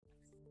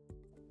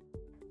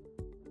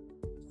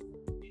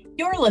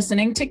You're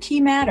listening to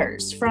Key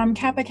Matters from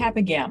Kappa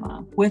Kappa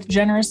Gamma with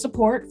generous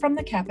support from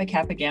the Kappa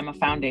Kappa Gamma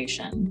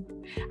Foundation.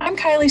 I'm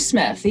Kylie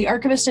Smith, the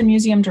Archivist and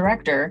Museum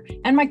Director,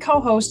 and my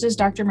co-host is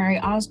Dr. Mary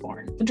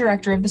Osborne, the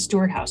Director of the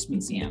Stewart House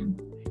Museum.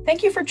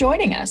 Thank you for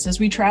joining us as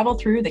we travel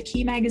through the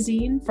Key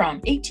magazine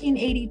from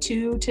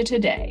 1882 to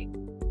today.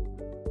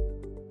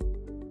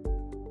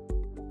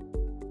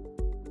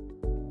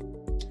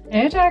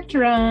 Hey,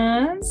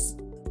 Doctorants!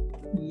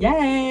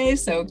 Yay!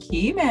 So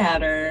Key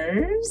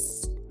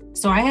Matters.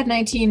 So I had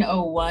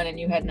 1901 and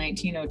you had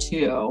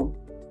 1902.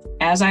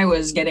 As I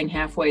was getting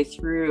halfway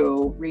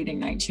through reading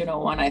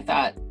 1901, I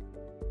thought,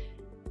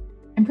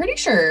 I'm pretty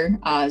sure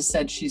Oz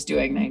said she's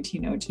doing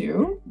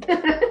 1902.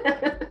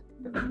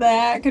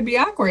 That could be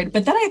awkward.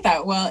 But then I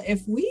thought, well,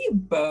 if we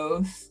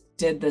both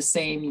did the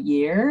same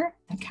year,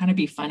 that'd kind of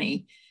be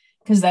funny.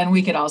 Because then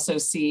we could also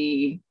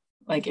see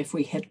like if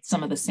we hit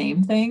some of the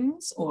same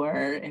things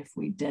or if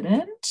we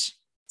didn't.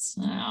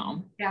 So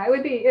yeah,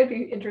 it'd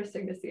be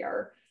interesting to see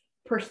our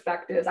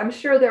perspectives. I'm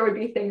sure there would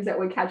be things that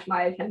would catch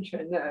my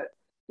attention that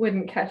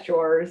wouldn't catch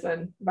yours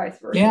and vice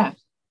versa. Yeah.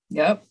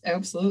 Yep,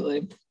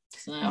 absolutely.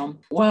 So,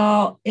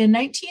 well, in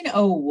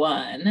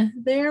 1901,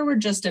 there were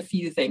just a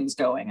few things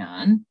going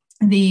on.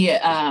 The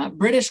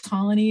British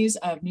colonies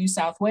of New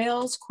South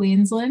Wales,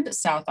 Queensland,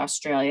 South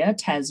Australia,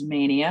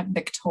 Tasmania,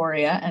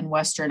 Victoria, and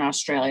Western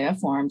Australia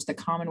formed the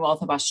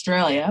Commonwealth of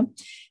Australia,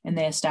 and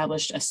they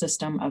established a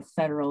system of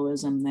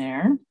federalism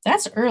there.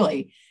 That's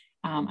early.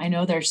 I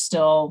know they're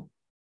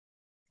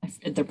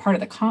part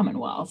of the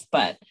Commonwealth,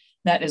 but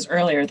that is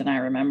earlier than I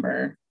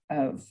remember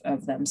of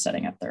them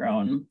setting up their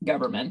own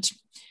government.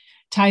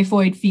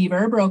 Typhoid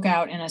fever broke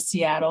out in a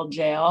Seattle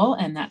jail,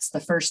 and that's the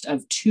first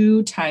of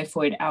 2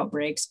 typhoid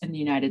outbreaks in the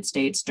United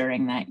States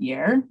during that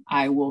year.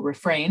 I will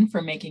refrain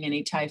from making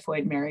any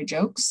typhoid Mary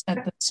jokes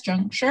at this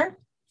juncture.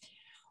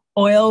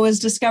 Oil was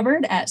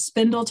discovered at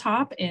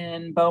Spindletop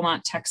in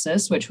Beaumont,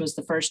 Texas, which was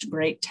the first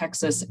great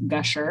Texas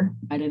gusher.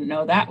 I didn't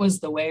know that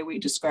was the way we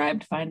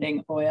described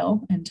finding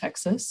oil in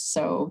Texas.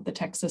 So the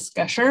Texas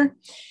gusher.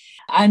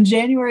 On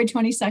January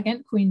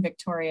 22nd, Queen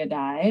Victoria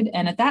died.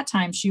 And at that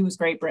time, she was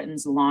Great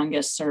Britain's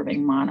longest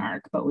serving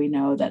monarch. But we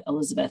know that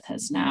Elizabeth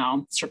has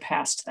now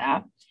surpassed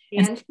that.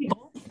 And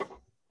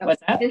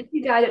what's that? And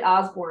she died at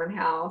Osborne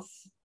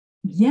House.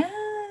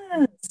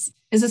 Yes.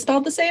 Is it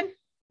spelled the same?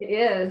 It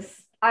is.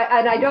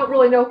 I don't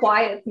really know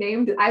why it's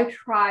named. I've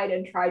tried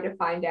to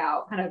find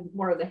out kind of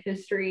more of the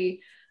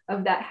history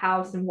of that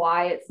house and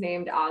why it's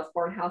named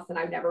Osborne House, and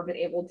I've never been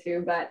able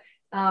to. But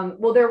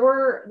well, there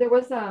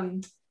was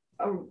a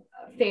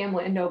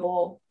family, a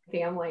noble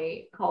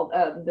family called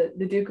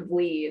the Duke of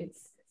Leeds.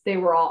 They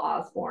were all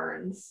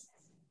Osbornes.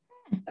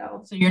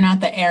 So you're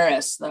not the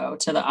heiress, though,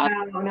 to the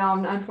No,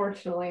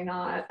 unfortunately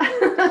not.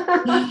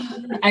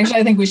 Actually,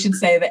 I think we should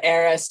say the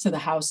heiress to the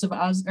House of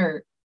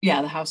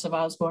the House of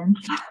Osborne.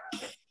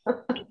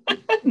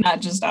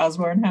 Not just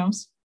Osborne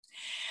House.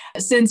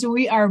 Since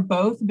we are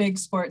both big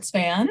sports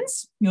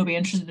fans, you'll be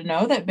interested to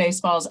know that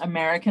baseball's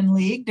American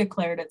League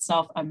declared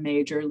itself a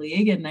major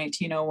league in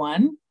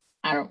 1901.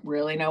 I don't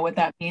really know what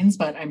that means,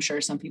 but I'm sure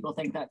some people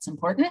think that's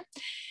important.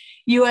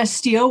 U.S.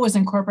 Steel was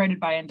incorporated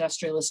by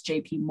industrialist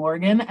J.P.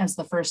 Morgan as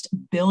the first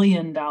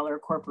billion-dollar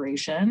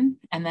corporation.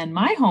 And then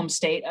my home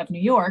state of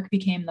New York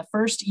became the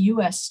first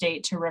U.S.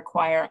 state to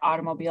require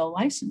automobile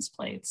license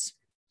plates.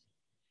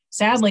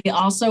 Sadly,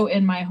 also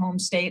in my home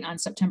state on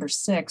September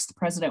 6th,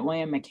 President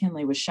William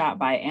McKinley was shot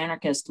by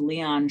anarchist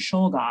Leon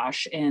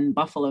Czolgosz in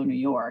Buffalo, New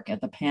York at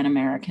the Pan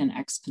American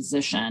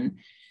Exposition.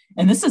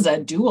 And this is a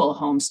dual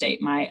home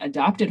state. My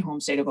adopted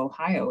home state of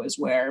Ohio is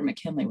where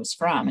McKinley was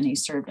from, and he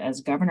served as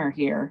governor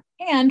here.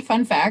 And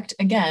fun fact,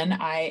 again,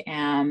 I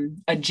am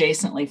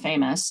adjacently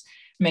famous.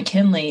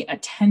 McKinley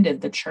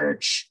attended the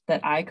church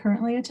that I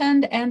currently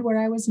attend and where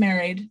I was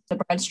married, the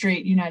Broad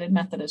Street United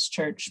Methodist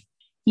Church.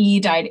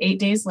 He died 8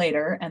 days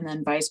later, and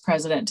then Vice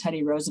President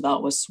Teddy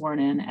Roosevelt was sworn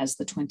in as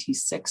the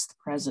 26th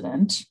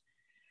president.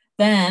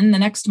 Then the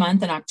next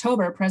month in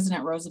October,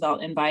 President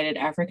Roosevelt invited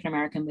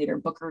African-American leader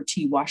Booker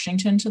T.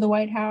 Washington to the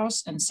White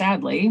House. And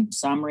sadly,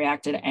 some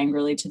reacted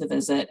angrily to the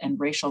visit, and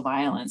racial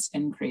violence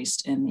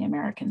increased in the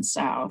American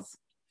South.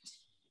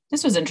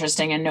 This was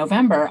interesting. In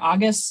November,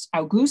 August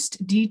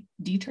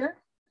Dieter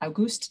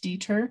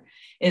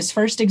is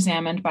first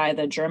examined by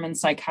the German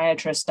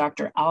psychiatrist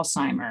Dr.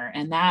 Alzheimer,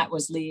 and that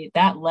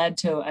led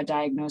to a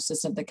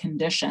diagnosis of the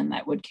condition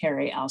that would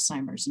carry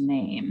Alzheimer's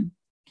name.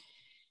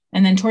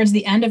 And then towards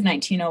the end of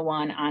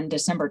 1901, on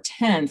December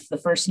 10th, the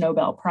first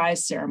Nobel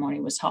Prize ceremony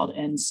was held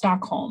in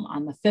Stockholm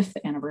on the 5th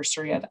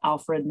anniversary of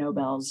Alfred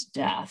Nobel's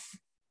death.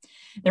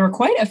 There were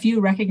quite a few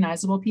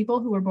recognizable people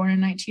who were born in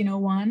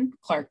 1901: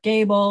 Clark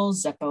Gable,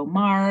 Zeppo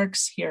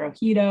Marx,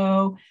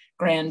 Hirohito,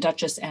 Grand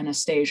Duchess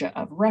Anastasia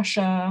of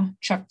Russia,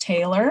 Chuck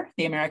Taylor,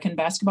 the American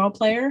basketball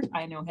player.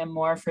 I know him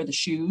more for the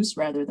shoes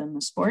rather than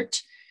the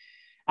sport.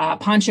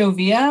 Pancho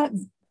Villa,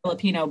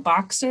 Filipino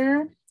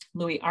boxer.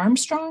 Louis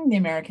Armstrong, the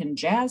American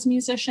jazz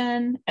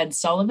musician. Ed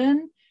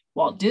Sullivan,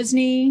 Walt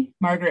Disney,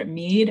 Margaret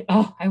Mead.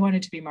 Oh, I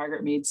wanted to be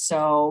Margaret Mead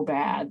so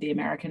bad, the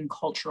American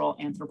cultural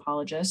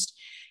anthropologist.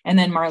 And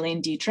then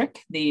Marlene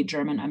Dietrich, the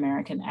German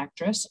American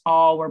actress,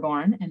 all were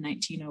born in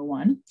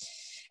 1901.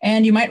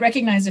 And you might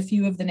recognize a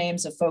few of the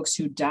names of folks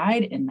who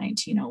died in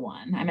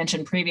 1901. I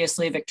mentioned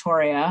previously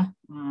Victoria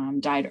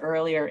died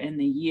earlier in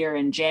the year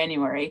in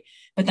January,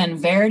 but then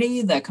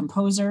Verdi, the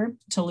composer,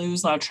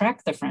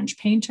 Toulouse-Lautrec, the French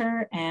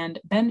painter, and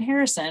Ben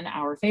Harrison,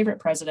 our favorite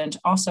president,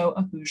 also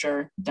a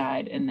Hoosier,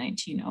 died in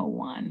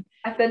 1901.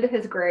 I've been to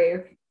his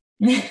grave.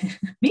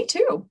 Me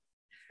too.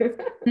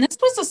 And this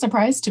was a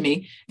surprise to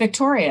me.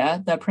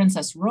 Victoria, the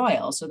Princess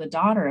Royal, so the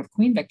daughter of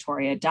Queen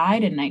Victoria,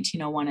 died in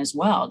 1901 as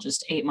well,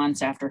 just 8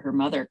 months after her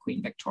mother,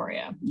 Queen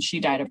Victoria. She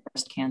died of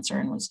breast cancer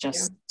and was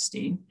just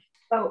 60.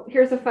 Oh,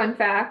 here's a fun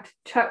fact.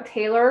 Chuck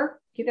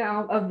Taylor,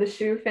 of the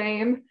shoe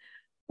fame,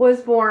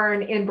 was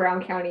born in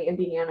Brown County,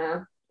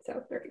 Indiana.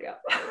 So there you go.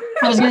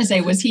 I was going to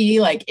say, was he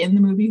like in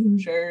the movie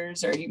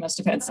Hoosiers, or he must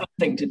have had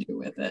something to do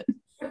with it?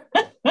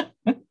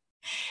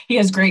 He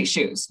has great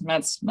shoes.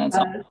 That's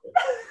all.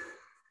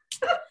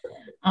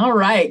 All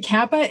right,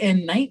 Kappa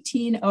in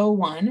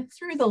 1901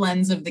 through the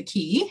lens of the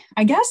key.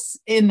 I guess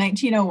in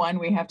 1901,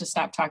 we have to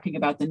stop talking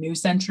about the new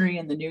century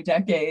and the new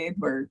decade.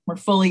 We're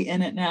fully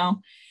in it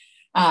now.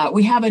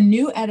 We have a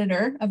new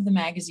editor of the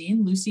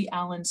magazine, Lucy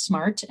Allen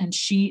Smart, and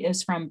she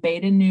is from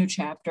Beta Nu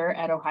chapter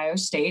at Ohio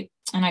State.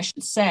 And I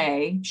should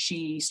say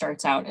she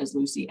starts out as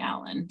Lucy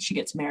Allen. She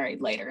gets married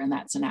later, and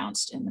that's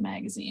announced in the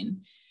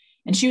magazine.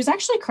 And she was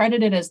actually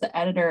credited as the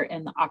editor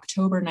in the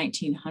October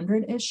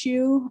 1900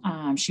 issue.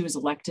 She was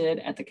elected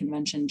at the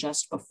convention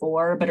just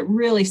before, but it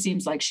really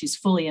seems like she's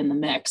fully in the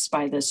mix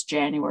by this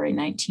January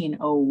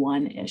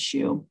 1901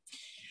 issue.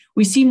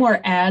 We see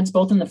more ads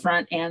both in the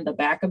front and the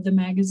back of the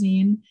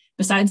magazine,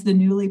 besides the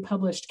newly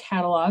published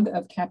catalog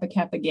of Kappa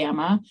Kappa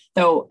Gamma.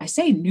 Though I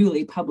say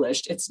newly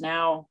published, it's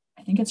now,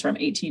 I think it's from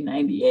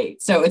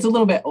 1898. So it's a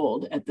little bit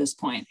old at this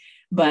point,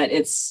 but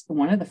it's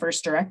one of the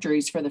first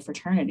directories for the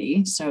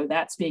fraternity. So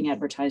that's being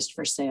advertised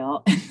for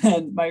sale. And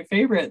then my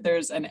favorite,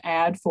 there's an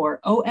ad for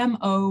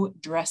OMO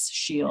dress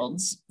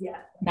shields. Yeah.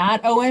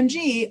 Not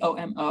OMG,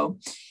 OMO.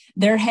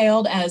 They're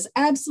hailed as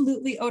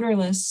absolutely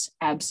odorless,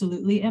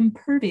 absolutely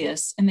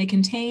impervious, and they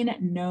contain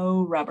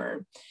no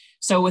rubber.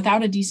 So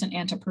without a decent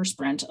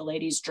antiperspirant, a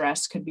lady's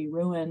dress could be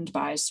ruined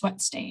by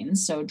sweat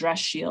stains. So dress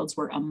shields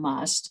were a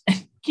must.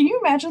 Can you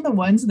imagine the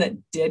ones that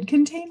did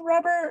contain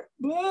rubber?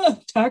 Ugh,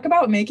 talk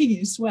about making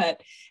you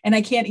sweat. And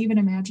I can't even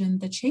imagine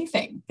the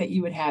chafing that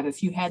you would have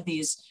if you had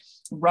these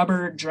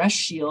rubber dress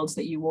shields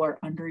that you wore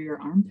under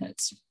your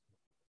armpits.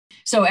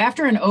 So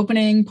after an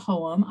opening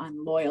poem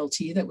on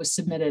loyalty that was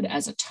submitted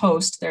as a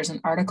toast, there's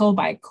an article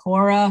by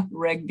Cora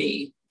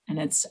Rigby, and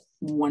it's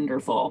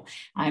wonderful.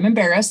 I'm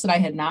embarrassed that I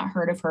had not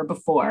heard of her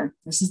before.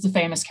 This is the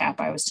famous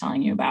Kappa I was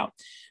telling you about.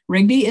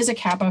 Rigby is a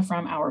Kappa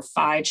from our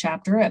Phi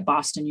chapter at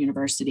Boston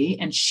University,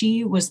 and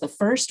she was the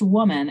first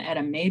woman at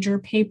a major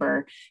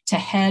paper to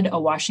head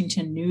a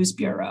Washington news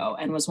bureau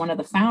and was one of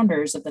the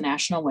founders of the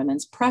National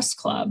Women's Press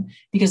Club,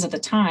 because at the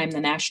time,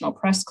 the National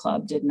Press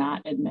Club did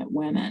not admit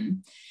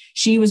women.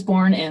 She was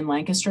born in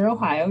Lancaster,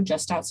 Ohio,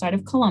 just outside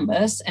of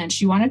Columbus, and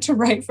she wanted to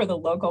write for the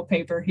local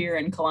paper here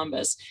in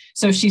Columbus.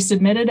 So she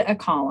submitted a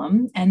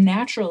column, and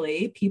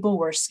naturally, people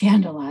were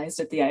scandalized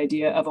at the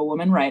idea of a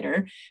woman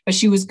writer, but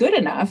she was good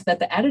enough that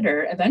the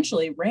editor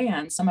eventually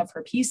ran some of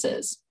her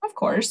pieces, of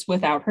course,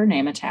 without her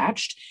name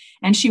attached,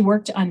 and she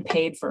worked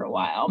unpaid for a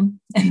while.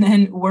 And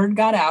then word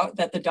got out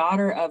that the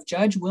daughter of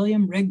Judge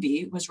William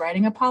Rigby was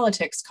writing a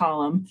politics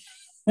column,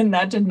 and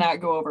that did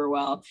not go over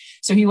well.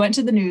 So he went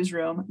to the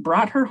newsroom,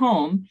 brought her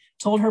home,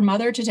 told her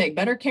mother to take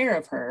better care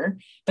of her.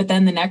 But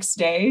then the next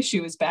day, she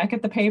was back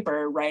at the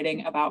paper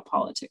writing about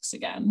politics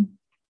again.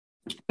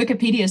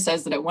 Wikipedia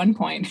says that at one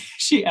point,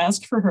 she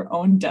asked for her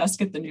own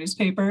desk at the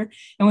newspaper.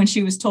 And when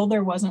she was told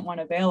there wasn't one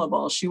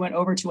available, she went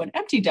over to an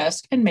empty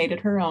desk and made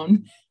it her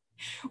own.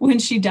 When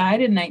she died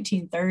in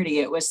 1930,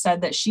 it was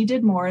said that she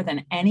did more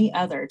than any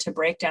other to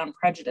break down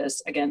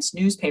prejudice against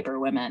newspaper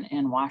women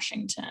in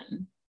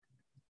Washington.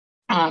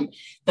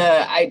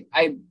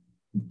 I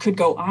could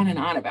go on and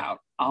on about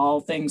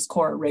all things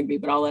Cora Rigby,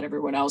 but I'll let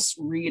everyone else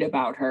read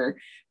about her.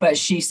 But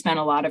she spent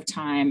a lot of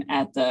time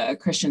at the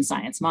Christian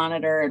Science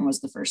Monitor and was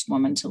the first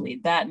woman to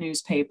lead that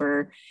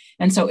newspaper.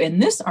 And so in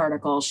this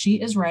article,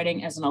 she is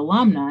writing as an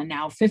alumna,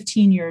 now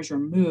 15 years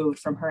removed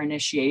from her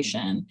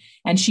initiation.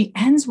 And she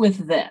ends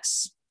with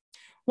this.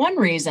 One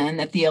reason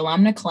that the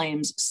alumna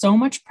claims so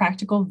much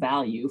practical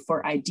value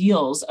for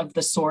ideals of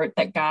the sort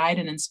that guide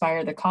and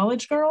inspire the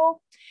college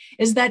girl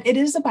is that it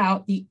is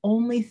about the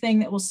only thing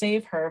that will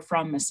save her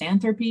from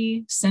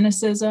misanthropy,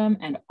 cynicism,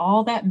 and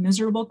all that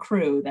miserable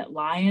crew that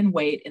lie in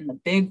wait in the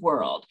big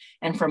world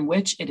and from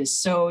which it is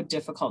so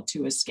difficult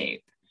to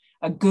escape.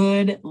 A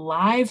good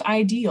live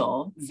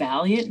ideal,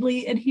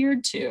 valiantly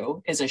adhered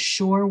to, is a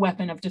sure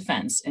weapon of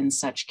defense in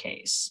such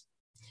case.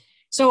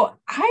 So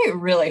I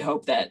really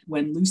hope that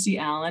when Lucy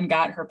Allen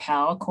got her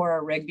pal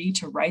Cora Rigby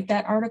to write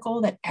that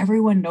article, that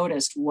everyone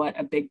noticed what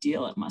a big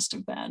deal it must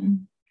have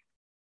been.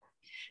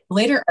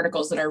 Later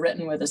articles that are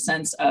written with a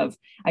sense of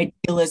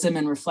idealism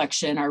and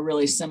reflection are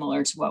really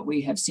similar to what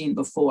we have seen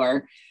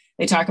before.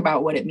 They talk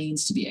about what it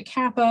means to be a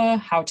Kappa,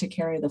 how to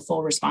carry the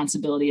full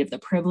responsibility of the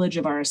privilege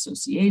of our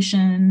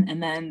association.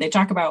 And then they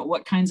talk about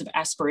what kinds of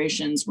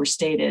aspirations were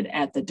stated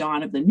at the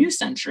dawn of the new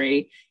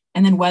century,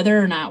 and then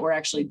whether or not we're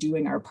actually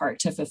doing our part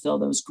to fulfill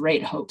those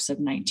great hopes of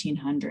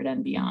 1900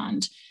 and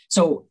beyond.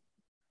 So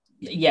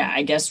yeah,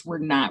 I guess we're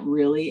not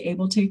really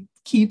able to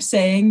keep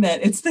saying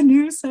that it's the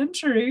new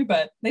century,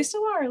 but they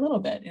still are a little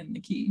bit in the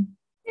key.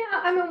 Yeah,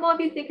 I mean, well,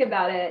 if you think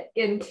about it,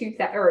 in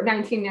 2000 or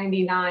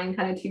 1999,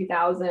 kind of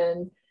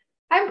 2000,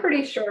 I'm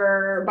pretty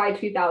sure by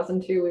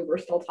 2002 we were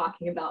still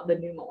talking about the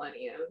new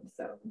millennium.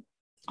 So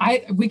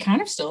we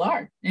kind of still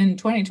are in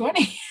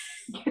 2020.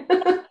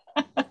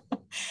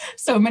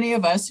 So many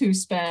of us who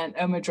spent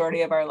a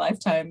majority of our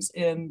lifetimes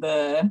in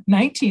the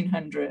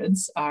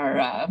 1900s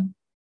are,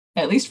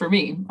 at least for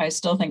me, I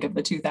still think of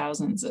the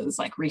 2000s as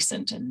like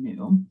recent and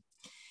new.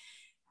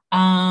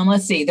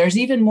 Let's see, there's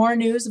even more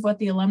news of what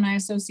the alumni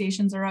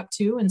associations are up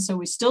to. And so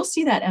we still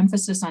see that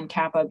emphasis on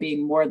Kappa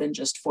being more than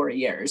just 4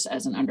 years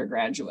as an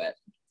undergraduate.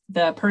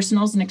 The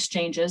personals and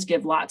exchanges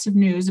give lots of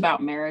news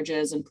about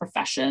marriages and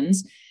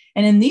professions.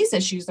 And in these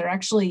issues, they're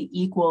actually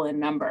equal in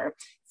number.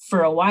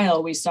 For a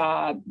while, we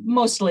saw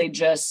mostly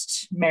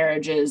just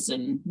marriages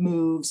and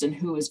moves and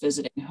who was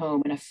visiting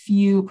home and a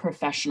few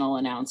professional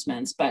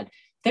announcements, but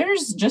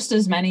there's just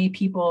as many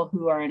people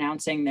who are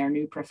announcing their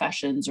new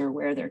professions or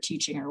where they're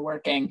teaching or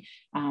working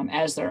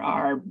as there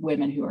are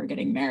women who are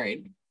getting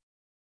married.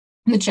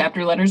 The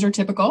chapter letters are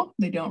typical.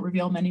 They don't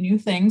reveal many new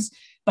things,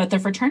 but the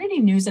fraternity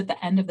news at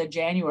the end of the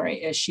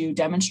January issue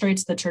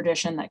demonstrates the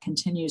tradition that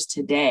continues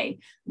today,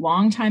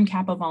 longtime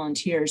Kappa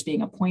volunteers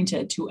being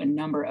appointed to a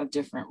number of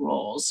different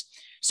roles.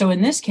 So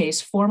in this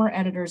case, former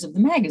editors of the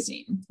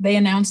magazine. They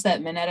announced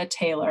that Minetta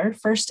Taylor,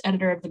 first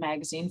editor of the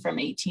magazine from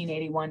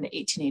 1881 to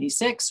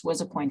 1886,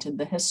 was appointed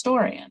the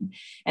historian.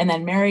 And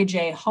then Mary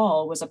J.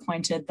 Hull was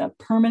appointed the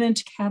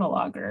permanent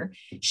cataloger.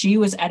 She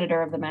was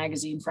editor of the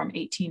magazine from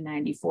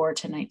 1894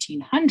 to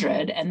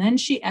 1900. And then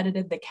she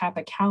edited the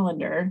Kappa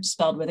calendar,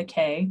 spelled with a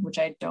K, which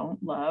I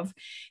don't love,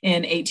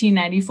 in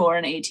 1894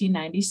 and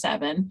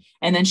 1897.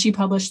 And then she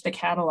published the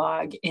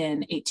catalog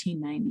in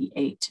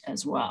 1898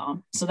 as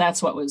well. So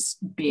that's what was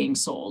being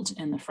sold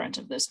in the front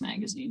of this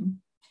magazine.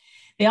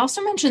 They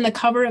also mention the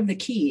cover of the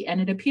key, and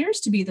it appears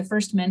to be the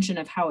first mention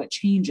of how it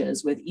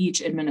changes with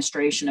each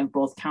administration of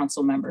both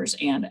council members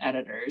and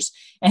editors.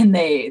 And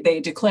they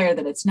declare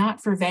that it's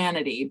not for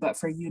vanity, but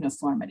for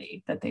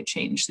uniformity that they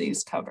change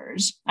these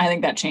covers. I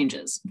think that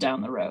changes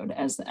down the road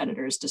as the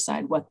editors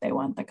decide what they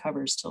want the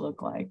covers to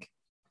look like.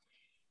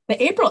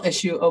 The April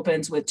issue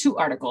opens with 2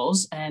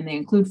 articles, and they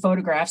include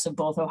photographs of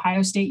both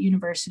Ohio State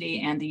University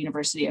and the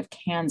University of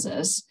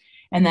Kansas.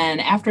 And then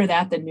after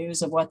that, the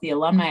news of what the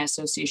alumni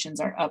associations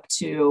are up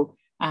to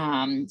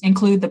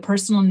include the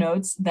personal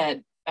notes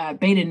that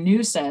Beta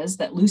News says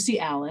that Lucy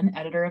Allen,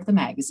 editor of the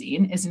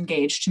magazine, is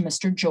engaged to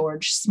Mr.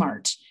 George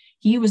Smart.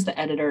 He was the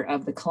editor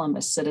of the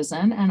Columbus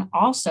Citizen and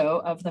also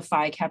of the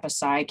Phi Kappa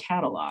Psi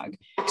catalog.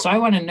 So I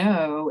want to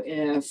know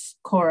if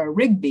Cora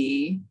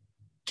Rigby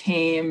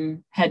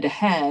came head to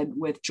head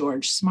with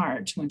George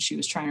Smart when she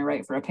was trying to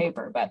write for a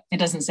paper, but it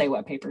doesn't say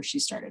what paper she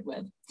started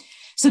with.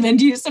 So then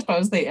do you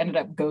suppose they ended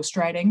up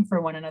ghostwriting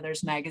for one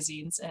another's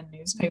magazines and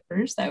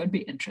newspapers? That would be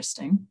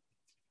interesting.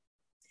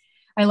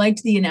 I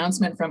liked the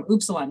announcement from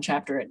Upsilon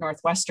chapter at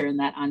Northwestern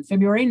that on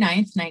February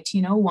 9th,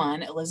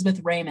 1901,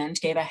 Elizabeth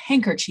Raymond gave a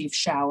handkerchief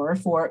shower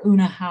for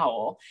Una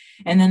Howell.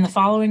 And then the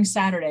following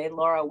Saturday,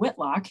 Laura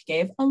Whitlock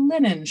gave a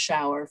linen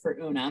shower for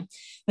Una.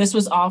 This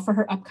was all for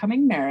her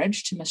upcoming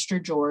marriage to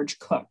Mr. George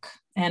Cook.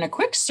 And a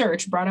quick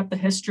search brought up the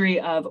history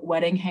of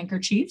wedding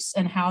handkerchiefs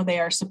and how they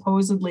are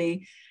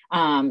supposedly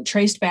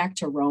traced back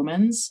to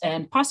Romans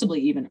and possibly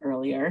even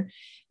earlier,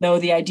 though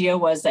the idea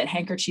was that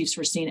handkerchiefs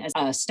were seen as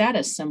a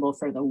status symbol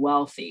for the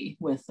wealthy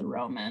with the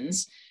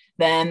Romans.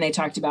 Then they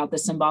talked about the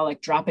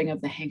symbolic dropping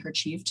of the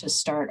handkerchief to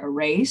start a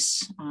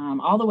race,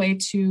 all the way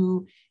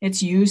to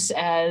its use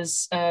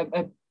as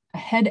a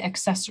head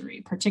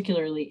accessory,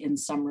 particularly in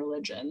some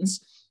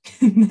religions.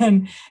 And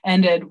then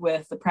ended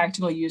with the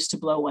practical use to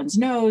blow one's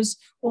nose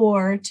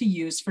or to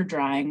use for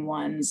drying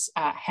one's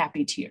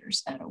happy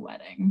tears at a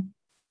wedding.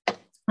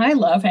 I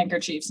love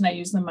handkerchiefs and I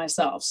use them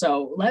myself.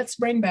 So let's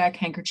bring back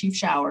handkerchief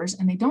showers,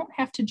 and they don't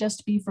have to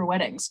just be for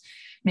weddings.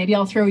 Maybe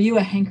I'll throw you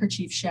a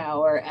handkerchief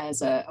shower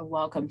as a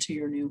welcome to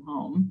your new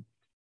home.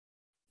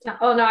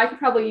 Oh no, I could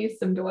probably use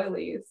some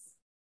doilies.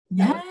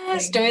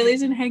 Yes,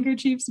 doilies and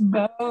handkerchiefs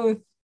both.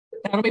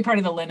 That'll be part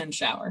of the linen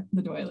shower,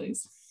 the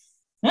doilies.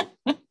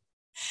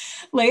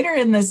 Later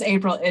in this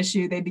April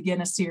issue, they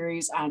begin a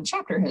series on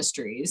chapter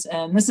histories.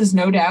 And this is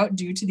no doubt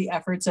due to the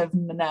efforts of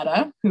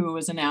Minetta, who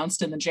was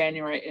announced in the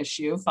January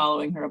issue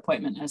following her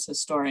appointment as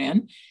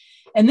historian.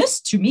 And this,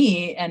 to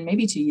me, and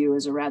maybe to you,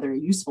 is a rather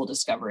useful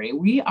discovery.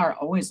 We are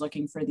always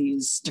looking for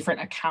these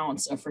different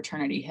accounts of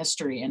fraternity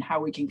history and how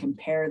we can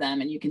compare them.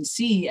 And you can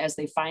see as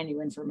they find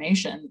new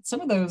information,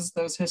 some of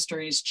those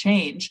histories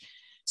change.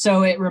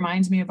 So it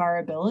reminds me of our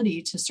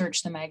ability to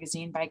search the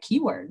magazine by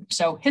keyword.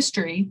 So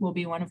history will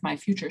be one of my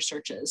future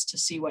searches to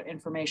see what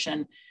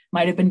information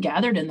might have been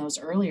gathered in those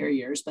earlier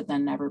years, but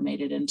then never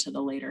made it into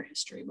the later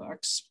history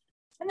books.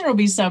 And there will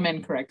be some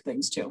incorrect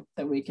things too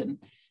that we can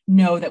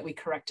know that we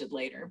corrected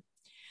later.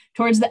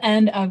 Towards the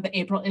end of the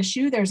April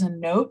issue, there's a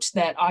note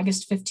that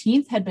August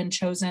 15th had been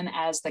chosen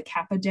as the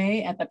Kappa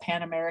Day at the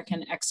Pan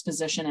American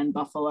Exposition in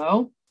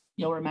Buffalo.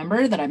 You'll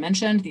remember that I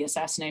mentioned the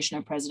assassination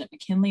of President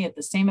McKinley at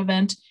the same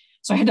event.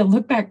 So I had to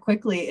look back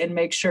quickly and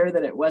make sure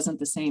that it wasn't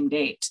the same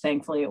date.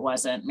 Thankfully, it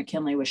wasn't.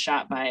 McKinley was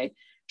shot by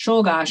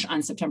Czolgosz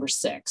on September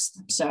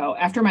 6th. So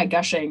after my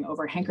gushing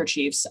over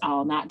handkerchiefs,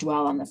 I'll not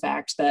dwell on the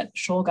fact that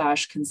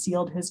Czolgosz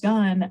concealed his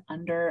gun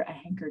under a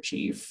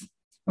handkerchief.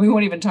 We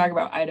won't even talk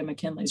about Ida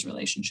McKinley's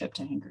relationship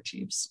to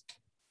handkerchiefs.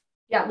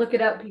 Yeah, look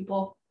it up,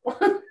 people.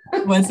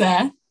 What's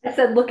that? I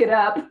said, look it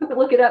up.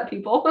 Look it up,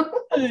 people.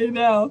 I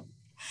know.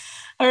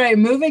 All right,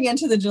 moving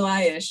into the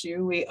July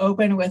issue, we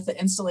open with the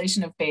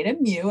installation of Beta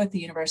Mu at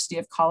the University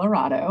of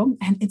Colorado.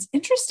 And it's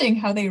interesting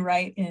how they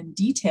write in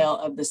detail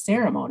of the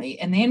ceremony,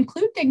 and they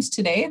include things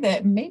today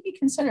that may be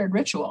considered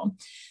ritual.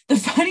 The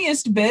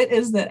funniest bit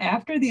is that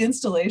after the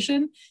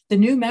installation, the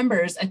new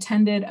members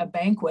attended a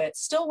banquet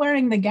still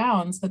wearing the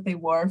gowns that they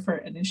wore for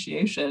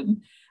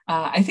initiation.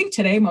 I think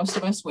today most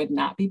of us would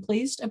not be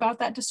pleased about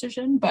that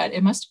decision, but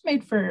it must have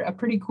made for a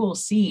pretty cool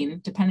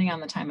scene, depending on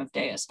the time of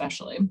day,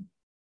 especially.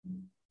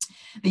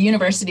 The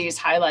universities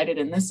highlighted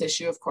in this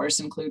issue, of course,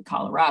 include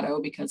Colorado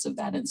because of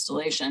that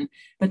installation,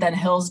 but then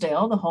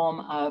Hillsdale, the home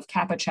of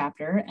Kappa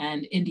chapter,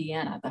 and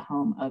Indiana, the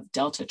home of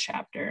Delta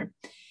chapter.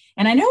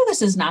 And I know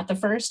this is not the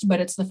first,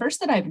 but it's the first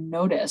that I've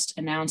noticed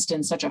announced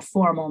in such a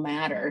formal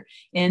manner.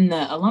 In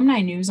the alumni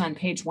news on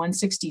page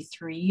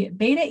 163,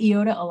 Beta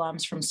Iota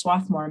alums from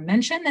Swarthmore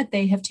mention that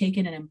they have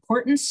taken an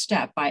important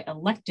step by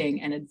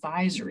electing an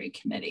advisory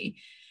committee.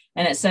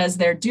 And it says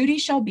their duty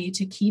shall be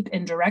to keep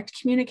in direct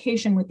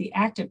communication with the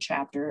active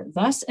chapter,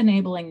 thus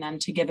enabling them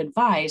to give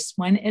advice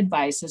when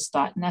advice is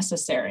thought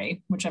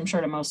necessary, which I'm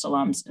sure to most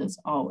alums is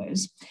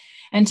always,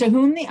 and to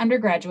whom the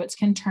undergraduates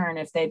can turn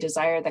if they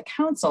desire the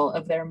counsel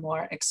of their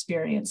more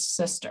experienced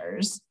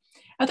sisters.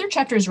 Other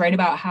chapters write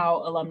about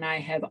how alumni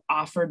have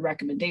offered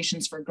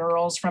recommendations for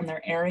girls from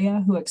their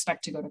area who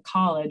expect to go to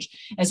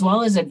college, as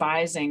well as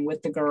advising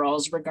with the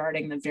girls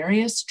regarding the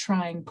various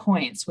trying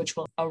points which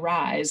will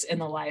arise in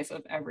the life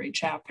of every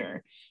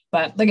chapter.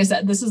 But like I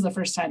said, this is the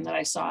first time that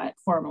I saw it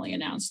formally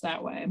announced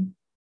that way.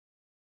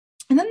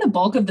 And then the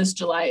bulk of this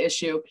July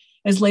issue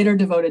is later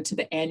devoted to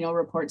the annual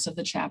reports of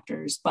the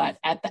chapters. But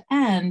at the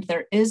end,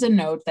 there is a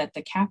note that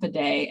the Kappa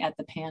Day at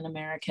the Pan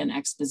American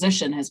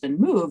Exposition has been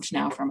moved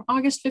now from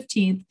August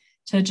 15th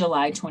to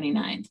July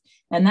 29th.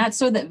 And that's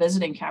so that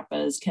visiting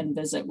Kappas can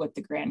visit with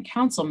the Grand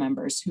Council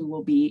members who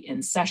will be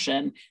in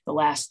session the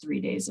last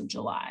 3 days of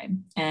July.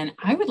 And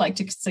I would like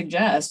to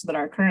suggest that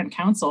our current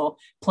council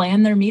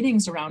plan their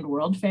meetings around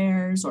world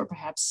fairs or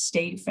perhaps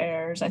state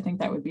fairs. I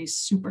think that would be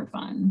super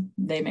fun.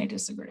 They may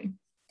disagree.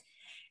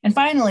 And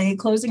finally,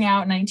 closing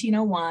out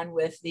 1901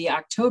 with the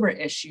October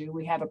issue,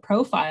 we have a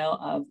profile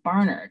of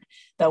Barnard,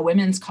 the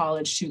Women's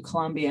College to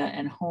Columbia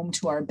and home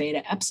to our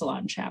Beta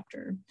Epsilon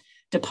chapter.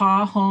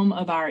 DePauw, home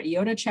of our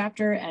Iota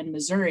chapter, and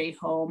Missouri,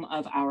 home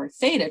of our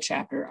Theta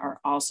chapter, are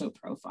also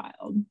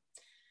profiled.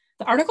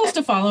 The articles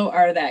to follow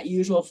are that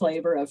usual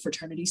flavor of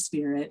fraternity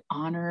spirit,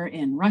 honor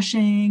in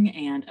rushing,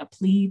 and a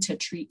plea to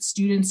treat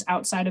students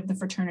outside of the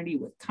fraternity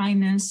with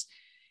kindness.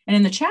 And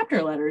in the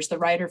chapter letters, the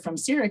writer from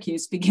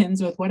Syracuse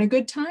begins with what a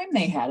good time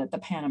they had at the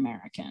Pan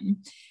American.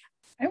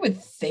 I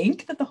would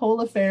think that the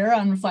whole affair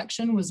on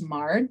reflection was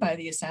marred by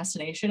the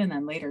assassination and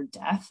then later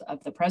death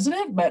of the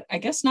president, but I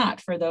guess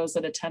not for those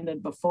that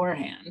attended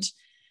beforehand.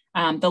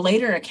 The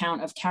later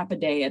account of Kappa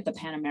Day at the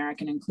Pan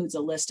American includes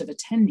a list of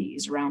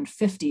attendees, around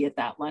 50 at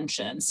that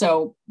luncheon.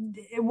 So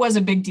it was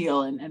a big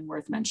deal and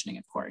worth mentioning,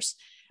 of course.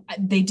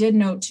 They did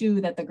note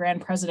too that the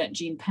Grand President,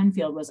 Gene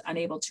Penfield, was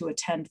unable to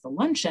attend the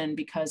luncheon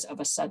because of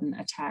a sudden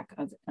attack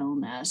of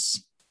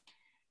illness.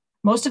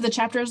 Most of the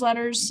chapter's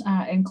letters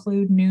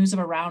include news of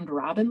a round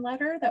robin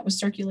letter that was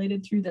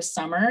circulated through the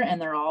summer,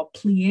 and they're all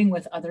pleading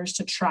with others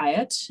to try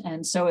it.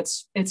 And so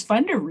it's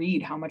fun to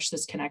read how much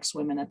this connects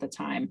women at the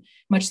time,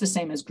 much the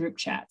same as group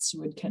chats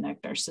would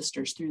connect our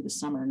sisters through the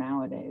summer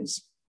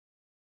nowadays.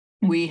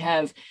 We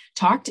have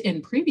talked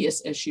in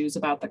previous issues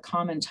about the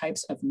common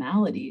types of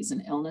maladies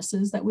and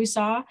illnesses that we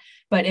saw,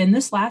 but in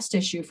this last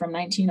issue from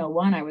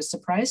 1901, I was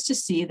surprised to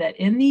see that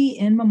in the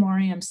in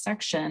memoriam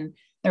section,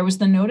 there was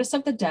the notice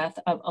of the death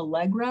of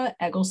Allegra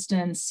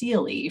Eggleston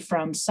Seeley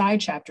from Psi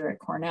chapter at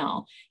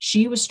Cornell.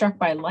 She was struck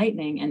by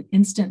lightning and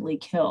instantly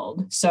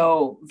killed.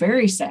 So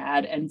very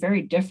sad and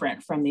very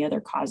different from the other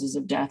causes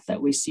of death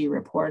that we see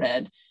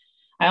reported.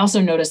 I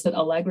also noticed that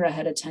Allegra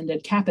had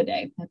attended Kappa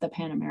Day at the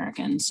Pan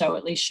American, so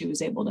at least she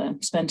was able to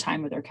spend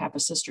time with her Kappa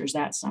sisters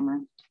that summer.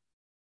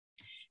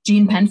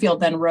 Jean Penfield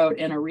then wrote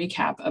in a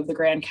recap of the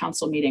Grand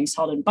Council meetings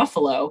held in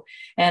Buffalo,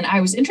 and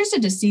I was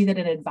interested to see that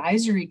an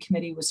advisory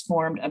committee was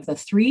formed of the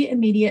 3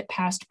 immediate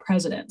past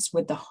presidents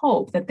with the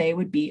hope that they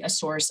would be a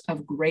source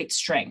of great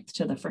strength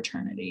to the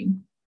fraternity.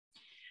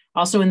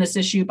 Also in this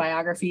issue,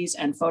 biographies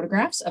and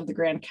photographs of the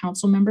Grand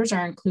Council members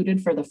are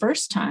included for the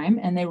first time,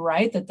 and they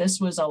write that this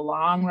was a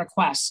long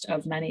request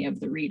of many of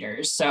the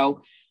readers.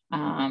 So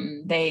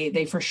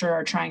they for sure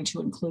are trying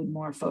to include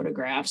more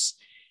photographs.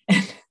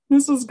 And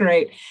this was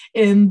great.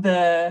 In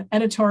the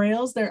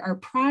editorials, there are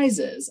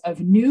prizes of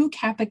new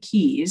Kappa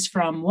keys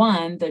from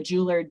one, the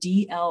jeweler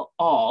D.L.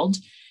 Auld,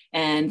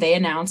 and they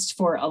announced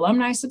for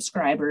alumni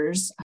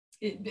subscribers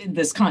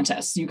this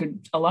contest.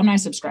 Alumni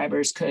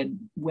subscribers could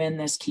win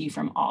this key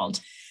from Auld.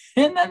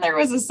 And then there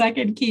was a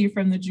second key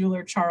from the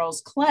jeweler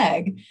Charles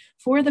Clegg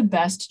for the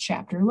best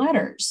chapter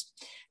letters.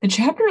 The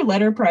chapter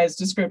letter prize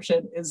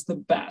description is the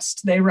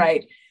best. They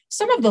write,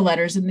 some of the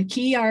letters in the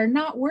key are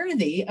not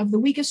worthy of the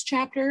weakest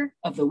chapter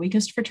of the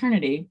weakest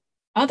fraternity.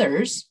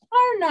 Others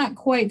are not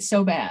quite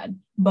so bad,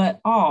 but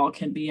all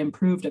can be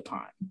improved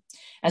upon.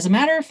 As a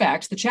matter of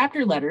fact, the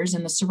chapter letters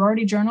in the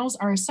sorority journals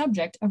are a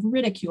subject of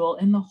ridicule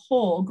in the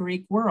whole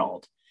Greek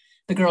world.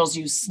 The girls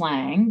use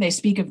slang, they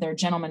speak of their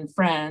gentlemen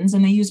friends,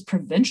 and they use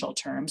provincial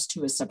terms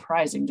to a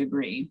surprising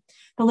degree.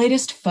 The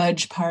latest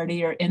fudge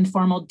party or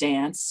informal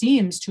dance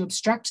seems to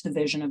obstruct the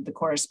vision of the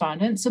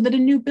correspondent so that a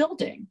new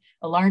building,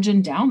 a large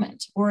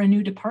endowment, or a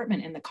new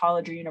department in the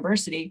college or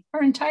university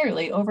are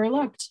entirely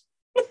overlooked.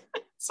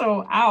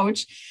 So,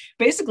 ouch.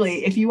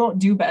 Basically, if you won't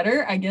do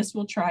better, I guess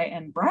we'll try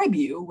and bribe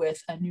you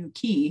with a new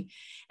key.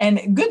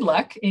 And good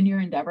luck in your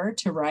endeavor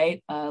to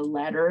write a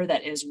letter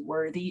that is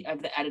worthy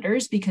of the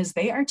editors, because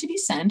they are to be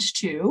sent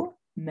to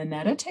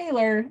Minetta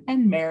Taylor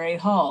and Mary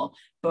Hull,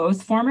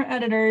 both former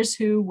editors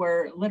who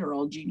were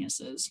literal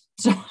geniuses.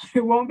 So I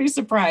won't be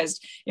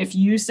surprised if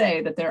you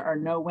say that there are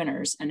no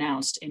winners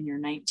announced in your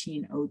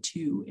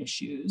 1902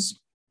 issues.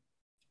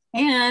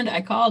 And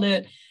I called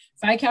it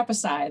Phi Kappa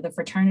Psi, the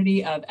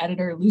fraternity of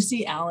editor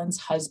Lucy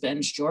Allen's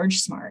husband, George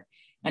Smart,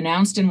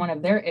 announced in one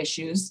of their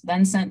issues,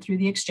 then sent through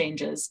the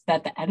exchanges,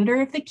 that the editor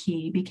of the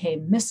key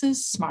became Mrs.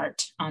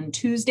 Smart on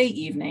Tuesday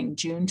evening,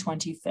 June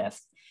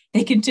 25th.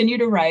 They continue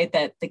to write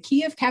that the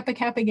key of Kappa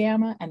Kappa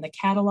Gamma and the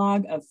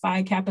catalog of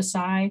Phi Kappa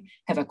Psi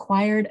have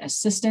acquired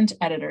assistant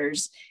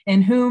editors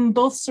in whom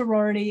both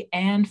sorority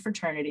and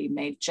fraternity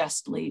may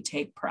justly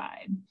take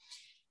pride.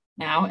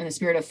 Now, in the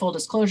spirit of full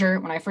disclosure,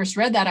 when I first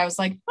read that, I was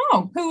like,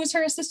 oh, who was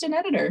her assistant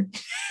editor?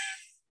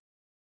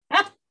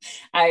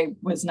 I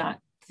was not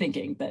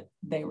thinking that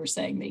they were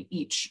saying they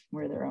each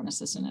were their own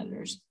assistant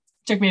editors.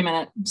 Took me a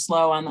minute,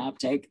 slow on the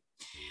uptake.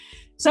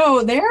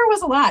 So there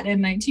was a lot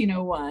in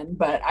 1901,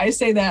 but I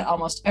say that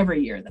almost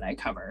every year that I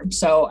cover.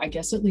 So I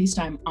guess at least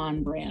I'm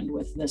on brand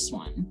with this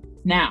one.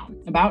 Now,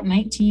 about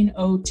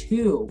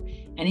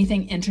 1902,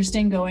 anything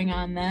interesting going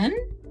on then?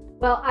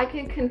 Well, I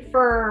can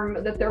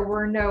confirm that there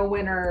were no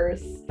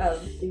winners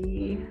of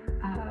the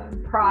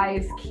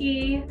prize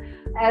key,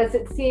 as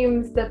it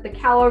seems that the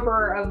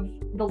caliber of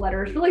the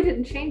letters really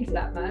didn't change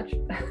that much.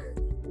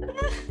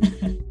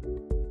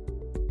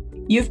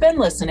 You've been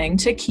listening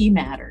to Key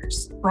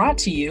Matters, brought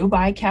to you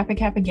by Kappa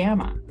Kappa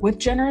Gamma, with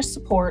generous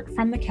support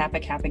from the Kappa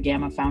Kappa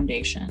Gamma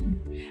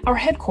Foundation. Our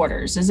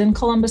headquarters is in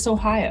Columbus,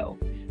 Ohio.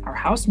 Our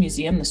house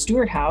museum, the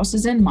Stewart House,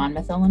 is in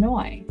Monmouth,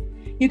 Illinois.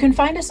 You can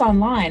find us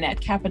online at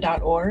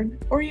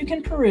kappa.org, or you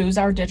can peruse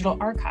our digital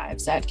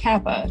archives at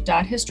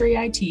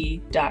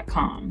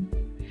kappa.historyit.com.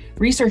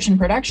 Research and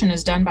production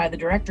is done by the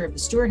director of the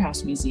Stewart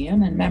House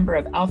Museum and member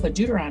of Alpha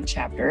Deuteron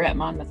chapter at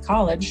Monmouth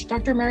College,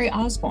 Dr. Mary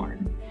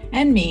Osborne,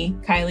 and me,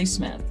 Kylie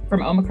Smith,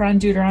 from Omicron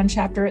Deuteron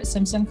chapter at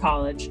Simpson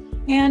College,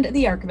 and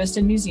the archivist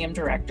and museum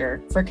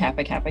director for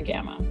Kappa Kappa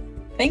Gamma.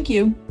 Thank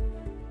you.